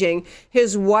acknowledging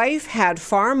his wife had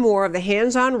far more of the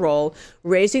hands-on role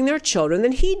raising their children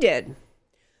than he did.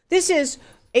 This is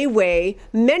a way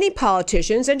many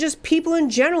politicians and just people in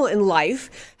general in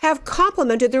life have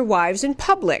complimented their wives in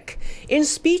public, in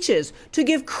speeches, to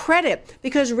give credit,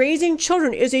 because raising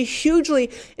children is a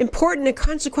hugely important and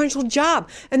consequential job.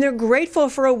 And they're grateful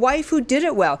for a wife who did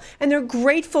it well. And they're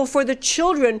grateful for the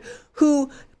children who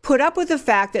put up with the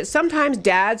fact that sometimes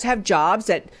dads have jobs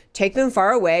that take them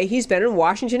far away. He's been in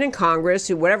Washington and Congress,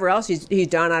 whatever else he's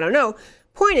done, I don't know.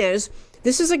 Point is,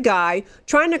 this is a guy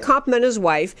trying to compliment his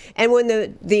wife, and when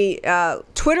the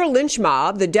Twitter lynch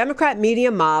mob, the Democrat media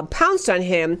mob, pounced on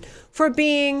him for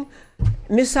being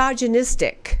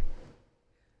misogynistic.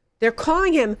 They're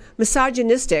calling him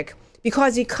misogynistic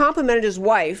because he complimented his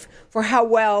wife for how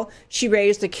well she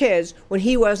raised the kids when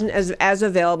he wasn't as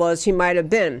available as he might have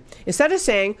been. Instead of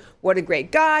saying, what a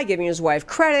great guy, giving his wife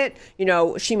credit,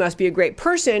 she must be a great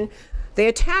person, they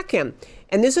attack him.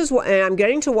 And this is what, and I'm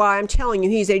getting to why I'm telling you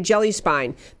he's a jelly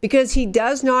spine, because he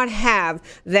does not have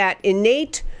that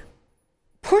innate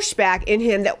pushback in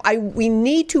him that we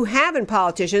need to have in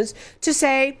politicians to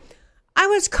say, I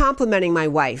was complimenting my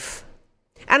wife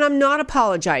and I'm not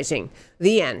apologizing.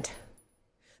 The end.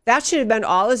 That should have been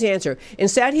all his answer.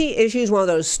 Instead, he issues one of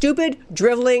those stupid,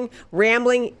 driveling,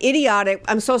 rambling, idiotic,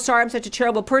 I'm so sorry, I'm such a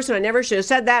terrible person, I never should have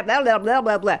said that, blah, blah, blah,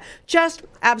 blah, blah. Just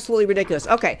absolutely ridiculous.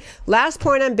 Okay, last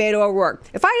point on Beto O'Rourke.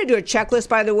 If I had to do a checklist,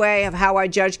 by the way, of how I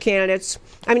judge candidates,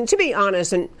 I mean, to be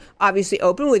honest and obviously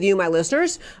open with you, my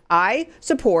listeners, I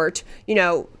support,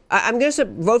 I'm going to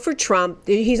vote for Trump.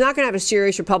 He's not going to have a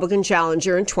serious Republican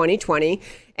challenger in 2020.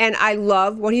 And I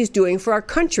love what he's doing for our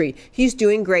country. He's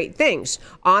doing great things.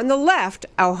 On the left,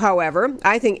 however,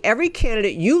 I think every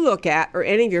candidate you look at or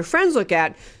any of your friends look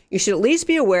at, you should at least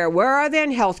be aware, where are they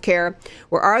on health care?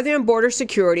 Where are they on border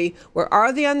security? Where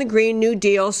are they on the Green New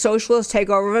Deal, socialist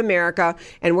takeover of America?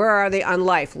 And where are they on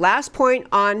life? Last point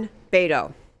on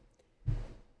Beto.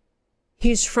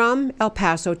 He's from El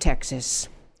Paso, Texas,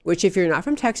 which, if you're not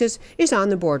from Texas, is on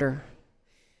the border.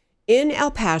 In El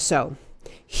Paso,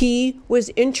 he was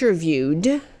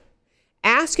interviewed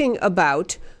asking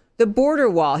about the border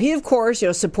wall. He, of course,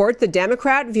 support the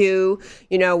Democrat view.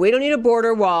 We don't need a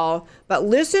border wall. But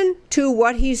listen to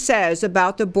what he says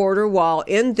about the border wall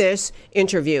in this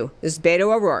interview. This is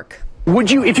Beto O'Rourke.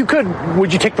 Would you, if you could,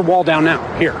 would you take the wall down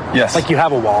now? Here. Yes. Like you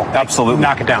have a wall. Absolutely.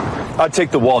 Knock it down. I'd take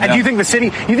the wall down. And do you think the city,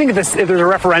 if there's a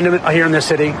referendum here in this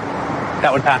city,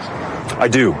 that would pass? I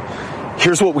do.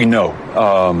 Here's what we know.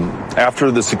 After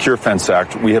the Secure Fence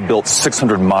Act, we have built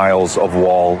 600 miles of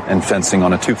wall and fencing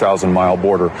on a 2,000-mile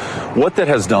border. What that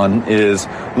has done is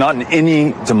not in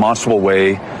any demonstrable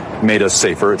way made us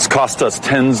safer. It's cost us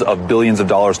tens of billions of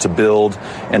dollars to build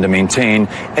and to maintain,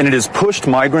 and it has pushed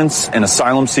migrants and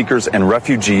asylum seekers and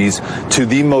refugees to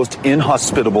the most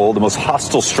inhospitable, the most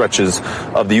hostile stretches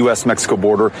of the U.S.-Mexico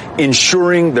border,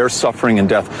 ensuring their suffering and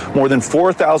death. More than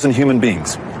 4,000 human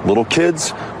beings, little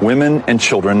kids, women, and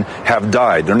children, have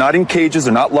died. They're not in cages,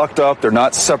 they're not locked up, they're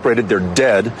not separated, they're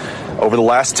dead over the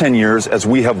last 10 years as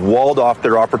we have walled off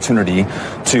their opportunity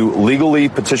to legally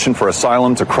petition for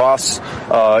asylum, to cross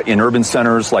in urban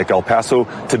centers like El Paso,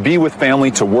 to be with family,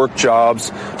 to work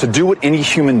jobs, to do what any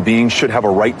human being should have a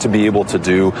right to be able to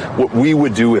do, what we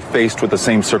would do if faced with the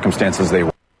same circumstances they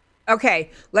were. Okay,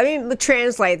 let me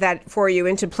translate that for you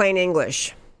into plain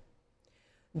English.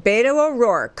 Beto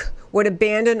O'Rourke would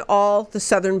abandon all the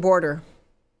southern border.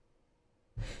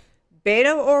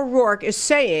 Beto O'Rourke is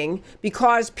saying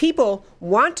because people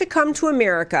want to come to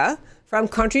America from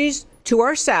countries to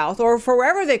our south or for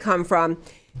wherever they come from,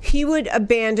 he would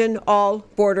abandon all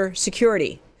border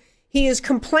security. He is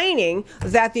complaining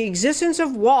that the existence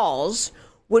of walls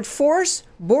would force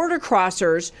border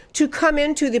crossers to come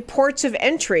into the ports of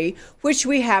entry, which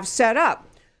we have set up.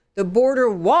 The border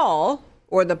wall,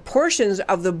 or the portions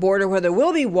of the border where there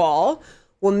will be wall,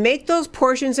 will make those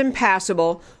portions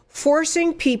impassable,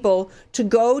 forcing people to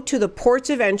go to the ports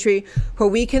of entry where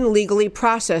we can legally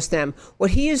process them.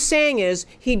 What he is saying is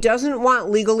he doesn't want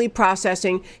legally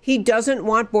processing. He doesn't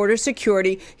want border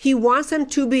security. He wants them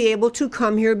to be able to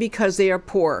come here because they are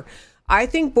poor. I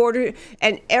think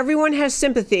and everyone has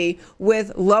sympathy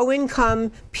with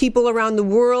low-income people around the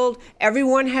world.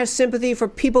 Everyone has sympathy for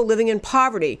people living in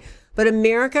poverty. But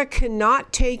America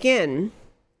cannot take in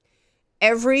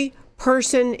every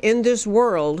person in this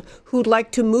world who'd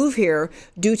like to move here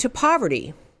due to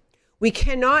poverty. We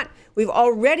cannot. We've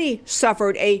already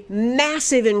suffered a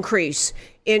massive increase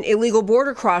in illegal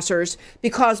border crossers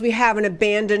because we have an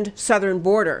abandoned southern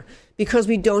border, because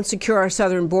we don't secure our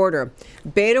southern border.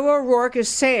 Beto O'Rourke is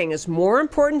saying it's more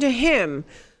important to him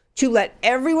to let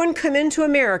everyone come into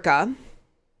America,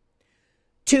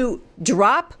 to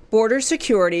drop border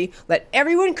security, let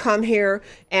everyone come here,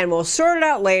 and we'll sort it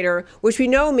out later, which we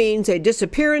know means they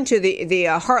disappear into the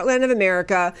heartland of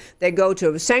America. They go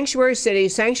to sanctuary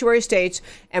cities, sanctuary states,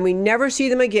 and we never see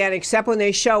them again except when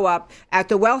they show up at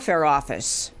the welfare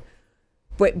office.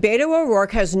 But Beto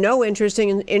O'Rourke has no interest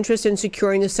in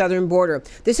securing the southern border.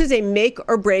 This is a make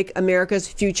or break America's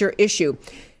future issue.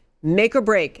 Make or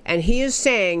break. And he is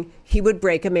saying he would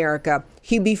break America.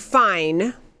 He'd be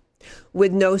fine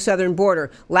with no southern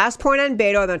border. Last point on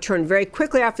Beto. I'm going to turn very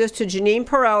quickly after this to Jeanine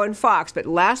Perot and Fox, but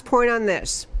last point on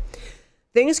this.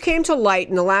 Things came to light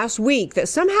in the last week that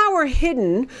somehow were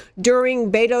hidden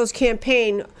during Beto's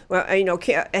campaign,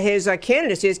 his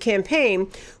candidacy, his campaign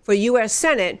for U.S.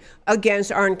 Senate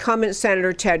against our incumbent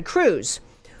Senator Ted Cruz.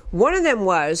 One of them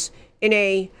was in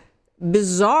a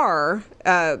bizarre,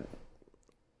 I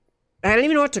don't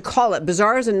even know what to call it.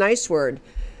 Bizarre is a nice word.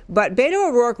 But Beto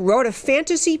O'Rourke wrote a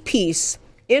fantasy piece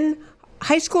in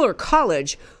high school or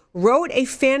college, wrote a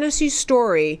fantasy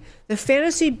story, the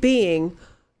fantasy being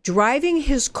driving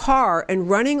his car and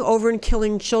running over and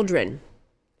killing children.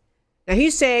 Now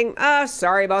he's saying,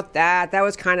 sorry about that. That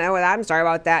was I'm sorry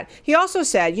about that. He also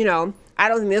said, I I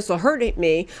don't think this will hurt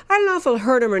me. I don't know if it'll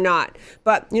hurt him or not.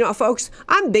 But, folks,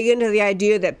 I'm big into the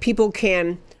idea that people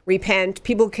can repent,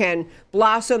 people can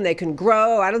blossom, they can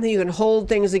grow. I don't think you can hold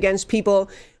things against people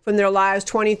from their lives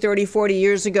 20, 30, 40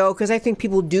 years ago, because I think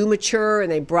people do mature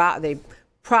and they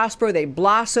prosper, they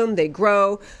blossom, they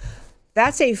grow.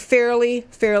 That's a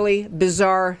fairly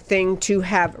bizarre thing to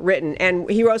have written. And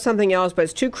he wrote something else, but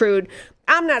it's too crude.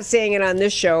 I'm not saying it on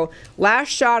this show. Last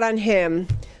shot on him,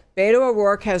 Beto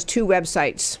O'Rourke has 2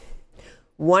 websites.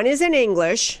 One is in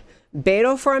English,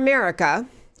 Beto for America.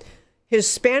 His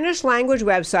Spanish language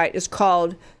website is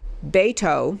called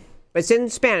Beto. It's in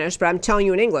Spanish, but I'm telling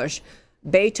you in English.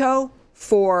 Beto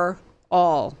for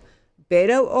All.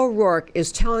 Beto O'Rourke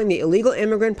is telling the illegal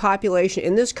immigrant population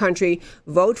in this country,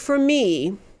 vote for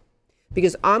me,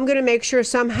 because I'm going to make sure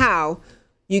somehow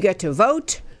you get to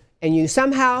vote and you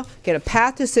somehow get a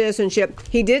path to citizenship.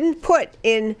 He didn't put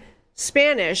in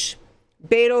Spanish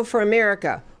Beto for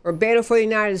America or Beto for the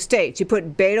United States. He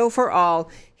put Beto for All.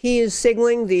 He is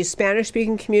signaling the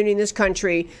Spanish-speaking community in this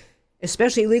country,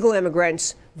 especially illegal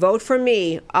immigrants, vote for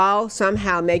me. I'll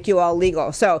somehow make you all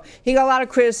legal. So he got a lot of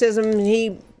criticism.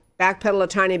 He backpedal a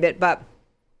tiny bit, but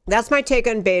that's my take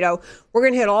on Beto. We're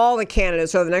going to hit all the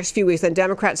candidates over the next few weeks on the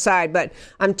Democrat side, but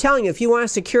I'm telling you, if you want to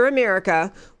secure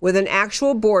America with an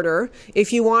actual border,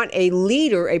 if you want a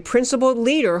leader, a principled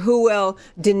leader who will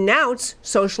denounce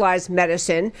socialized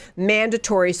medicine,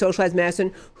 mandatory socialized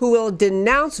medicine, who will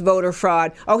denounce voter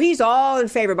fraud. Oh, he's all in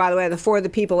favor, by the way, of the For the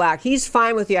People Act. He's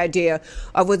fine with the idea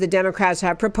of what the Democrats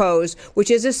have proposed, which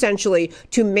is essentially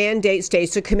to mandate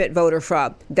states to commit voter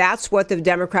fraud. That's what the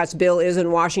Democrats' bill is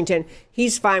in Washington.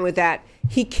 He's fine with that.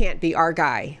 He can't be our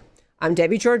guy. I'm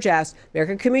Debbie Georges,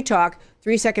 America Can We Talk.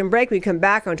 3-second break. We come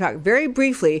back. I'm going to talk very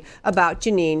briefly about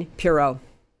Jeanine Pirro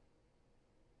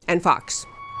and Fox.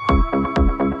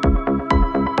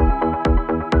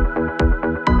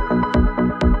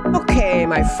 Okay,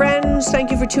 my friends,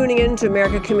 thank you for tuning in to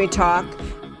America Can We Talk.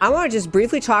 I want to just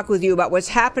briefly talk with you about what's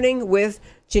happening with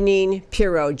Jeanine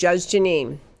Pirro, Judge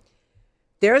Jeanine.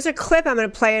 There's a clip I'm going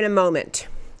to play in a moment.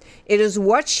 It is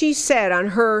what she said on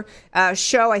her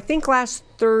show, I think last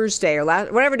Thursday or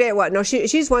whatever day it was. No,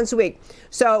 she's once a week.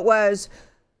 So it was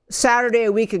Saturday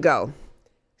a week ago.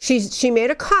 She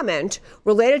made a comment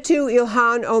related to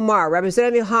Ilhan Omar,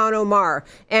 Representative Ilhan Omar.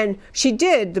 And she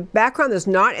did, the background is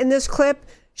not in this clip.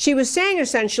 She was saying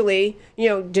essentially,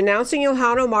 denouncing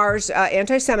Ilhan Omar's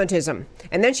anti-Semitism.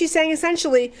 And then she's saying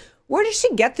essentially, where did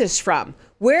she get this from?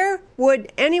 Where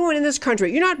would anyone in this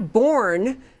country,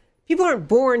 people aren't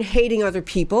born hating other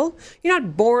people. You're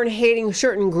not born hating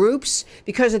certain groups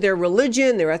because of their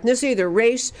religion, their ethnicity, their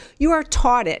race. You are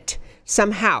taught it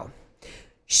somehow.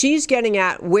 She's getting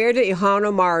at, where did Ilhan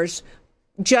Omar's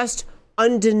just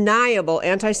undeniable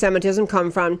anti-Semitism come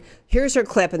from? Here's her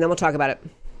clip, and then we'll talk about it.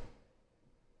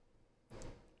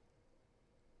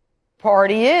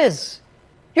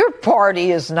 Your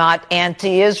party is not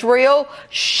anti-Israel.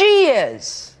 She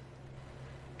is.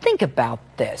 Think about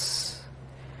this.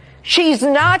 She's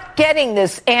not getting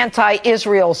this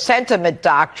anti-Israel sentiment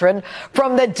doctrine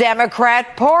from the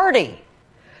Democrat Party.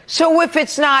 So if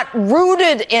it's not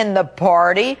rooted in the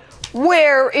party,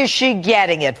 where is she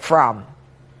getting it from?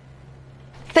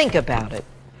 Think about it.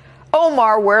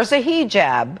 Omar wears a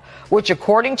hijab, which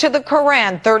according to the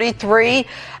Quran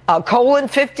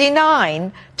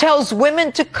 33:59 tells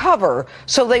women to cover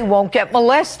so they won't get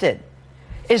molested.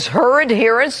 Is her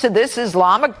adherence to this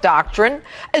Islamic doctrine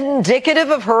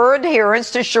indicative of her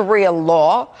adherence to Sharia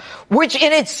law, which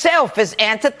in itself is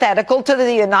antithetical to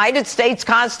the United States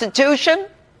Constitution?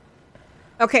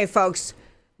 Okay, folks,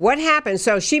 what happened?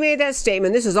 So she made that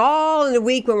statement. This is all in the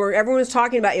week when everyone was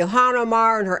talking about Ilhan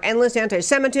Omar and her endless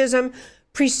anti-Semitism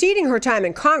preceding her time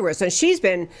in Congress. And she's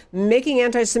been making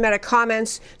anti-Semitic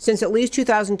comments since at least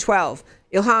 2012.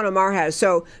 Ilhan Omar has.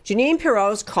 So Jeanine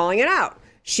Pirro is calling it out.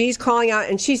 She's calling out,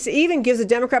 and she even gives the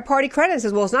Democrat Party credit and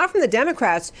says, well, it's not from the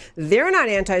Democrats. They're not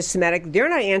anti-Semitic. They're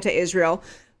not anti-Israel.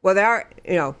 Well, they are,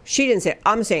 she didn't say it.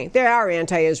 I'm saying they are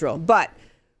anti-Israel. But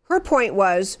her point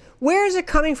was, where is it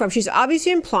coming from? She's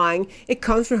obviously implying it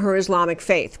comes from her Islamic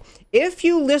faith. If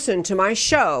you listen to my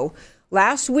show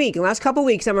last couple of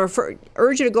weeks, I'm going to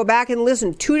urge you to go back and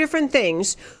listen to 2 different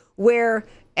things where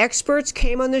experts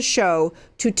came on the show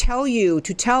to tell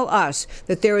us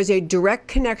that there is a direct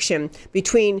connection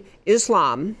between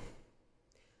Islam,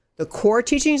 the core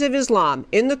teachings of Islam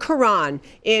in the Quran,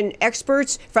 in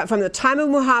experts from the time of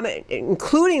Muhammad,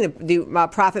 including the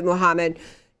Prophet Muhammad,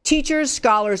 teachers,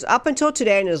 scholars up until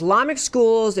today in Islamic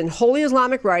schools and holy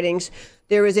Islamic writings.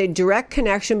 There is a direct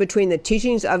connection between the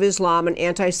teachings of Islam and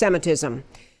anti-Semitism.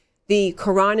 The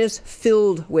Quran is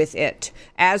filled with it,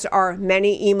 as are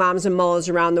many imams and mullahs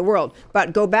around the world.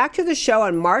 But go back to the show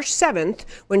on March 7th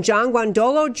when John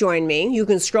Guandolo joined me. You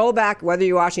can scroll back, whether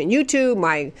you're watching YouTube,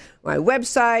 my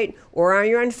website, or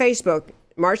you're on Facebook.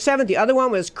 March 7th. The other one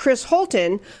was Chris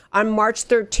Holton on March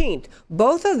 13th.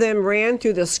 Both of them ran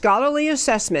through the scholarly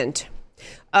assessment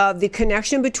of the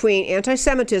connection between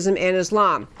anti-Semitism and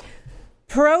Islam.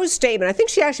 Perot's statement, I think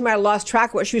she actually might have lost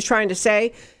track of what she was trying to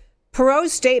say.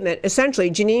 Perot's statement, essentially,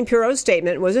 Jeanine Perot's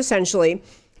statement was essentially,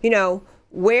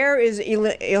 where is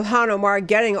Ilhan Omar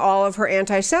getting all of her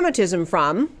anti-Semitism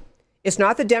from? It's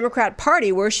not the Democrat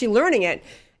Party. Where is she learning it?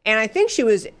 And I think she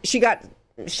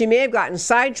may have gotten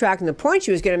sidetracked in the point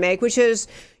she was going to make, which is,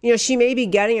 she may be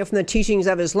getting it from the teachings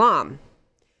of Islam.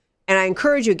 And I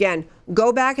encourage you, again,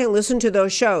 go back and listen to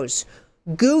those shows.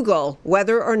 Google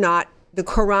whether or not the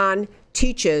Quran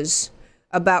teaches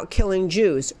about killing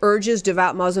Jews, urges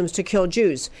devout Muslims to kill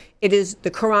Jews. The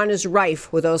Quran is rife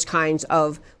with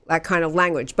that kind of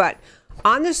language. But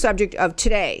on the subject of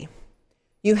today,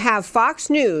 you have Fox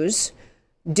News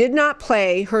did not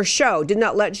play her show, did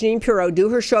not let Jeanine Pirro do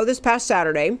her show this past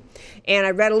Saturday. And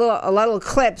I read a little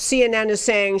clip. CNN is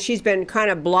saying she's been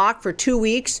kind of blocked for 2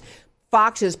 weeks.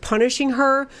 Fox is punishing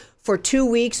her for 2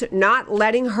 weeks, not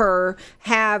letting her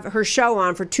have her show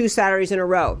on for 2 Saturdays in a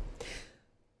row.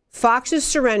 Fox is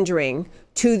surrendering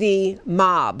to the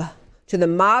mob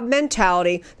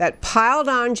mentality that piled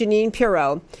on Jeanine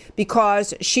Pirro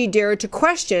because she dared to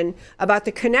question about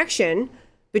the connection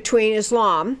between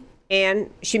Islam, and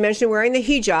she mentioned wearing the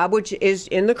hijab, which is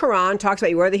in the Quran, talks about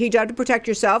you wear the hijab to protect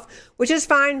yourself, which is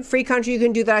fine, free country, you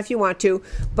can do that if you want to,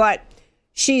 but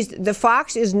the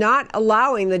Fox is not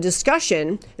allowing the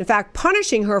discussion, in fact,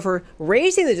 punishing her for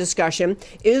raising the discussion.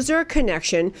 Is there a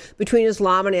connection between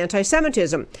Islam and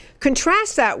anti-Semitism?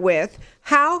 Contrast that with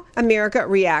how America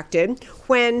reacted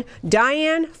when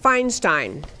Dianne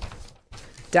Feinstein,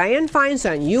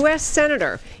 U.S.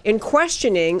 Senator, in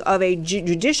questioning of a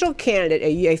judicial candidate,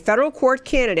 a federal court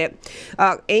candidate,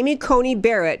 Amy Coney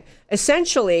Barrett,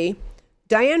 essentially,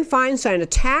 Dianne Feinstein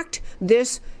attacked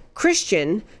this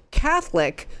Christian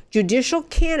Catholic judicial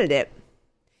candidate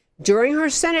during her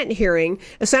Senate hearing,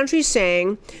 essentially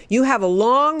saying, you have a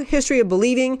long history of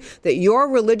believing that your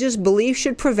religious belief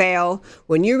should prevail.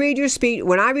 When I read your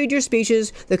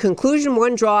speeches, the conclusion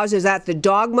one draws is that the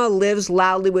dogma lives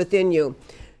loudly within you.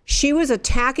 She was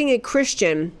attacking a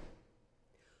Christian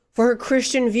for her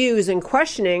Christian views and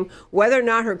questioning whether or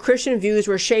not her Christian views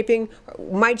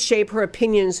might shape her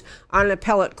opinions on an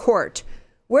appellate court.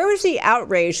 Where was the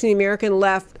outrage from the American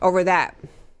left over that?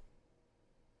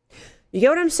 You get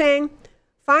what I'm saying?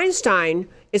 Feinstein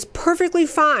is perfectly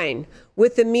fine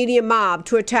with the media mob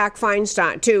to attack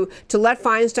Feinstein, to let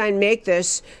Feinstein make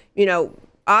this,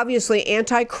 obviously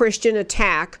anti-Christian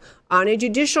attack on a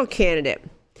judicial candidate.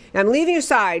 And I'm leaving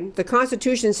aside, the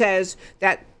Constitution says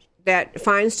that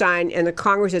Feinstein and the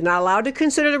Congress is not allowed to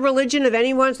consider the religion of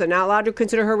anyone, so they're not allowed to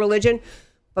consider her religion.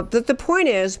 But the point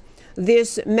is,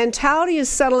 this mentality is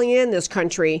settling in this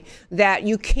country that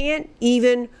you can't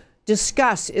even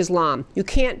discuss Islam. You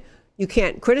can't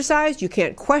criticize, you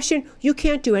can't question, you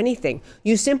can't do anything.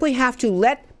 You simply have to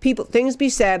let things be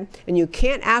said, and you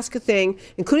can't ask a thing,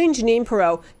 including Jeanine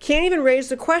Pirro, can't even raise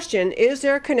the question, is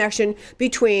there a connection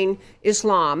between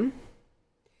Islam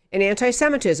and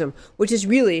anti-Semitism, which is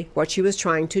really what she was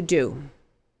trying to do.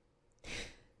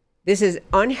 This is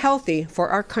unhealthy for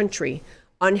our country.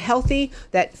 Unhealthy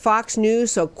that Fox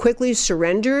News so quickly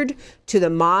surrendered to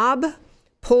the mob,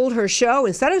 pulled her show,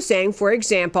 instead of saying, for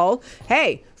example,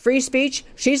 hey, free speech,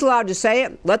 she's allowed to say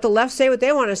it, let the left say what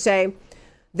they want to say.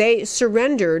 They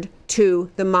surrendered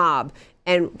to the mob,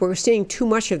 and we're seeing too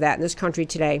much of that in this country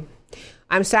today.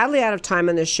 I'm sadly out of time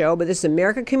on this show, but this is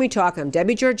America Can We Talk. I'm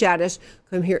Debbie Georgatos.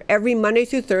 I'm here every Monday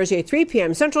through Thursday, 3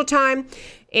 p.m. Central Time,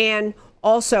 and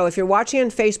also, if you're watching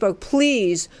on Facebook,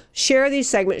 please share these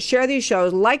segments, share these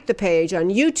shows, like the page on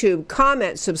YouTube,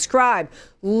 comment, subscribe.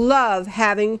 Love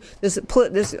having this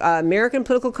American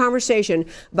political conversation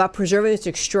about preserving this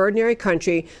extraordinary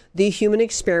country, the human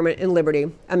experiment in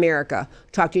liberty, America.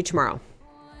 Talk to you tomorrow.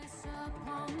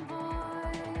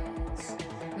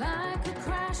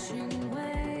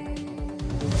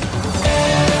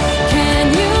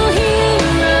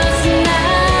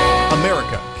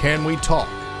 America, Can We Talk?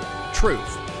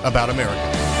 Truth about America.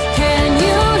 Can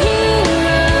you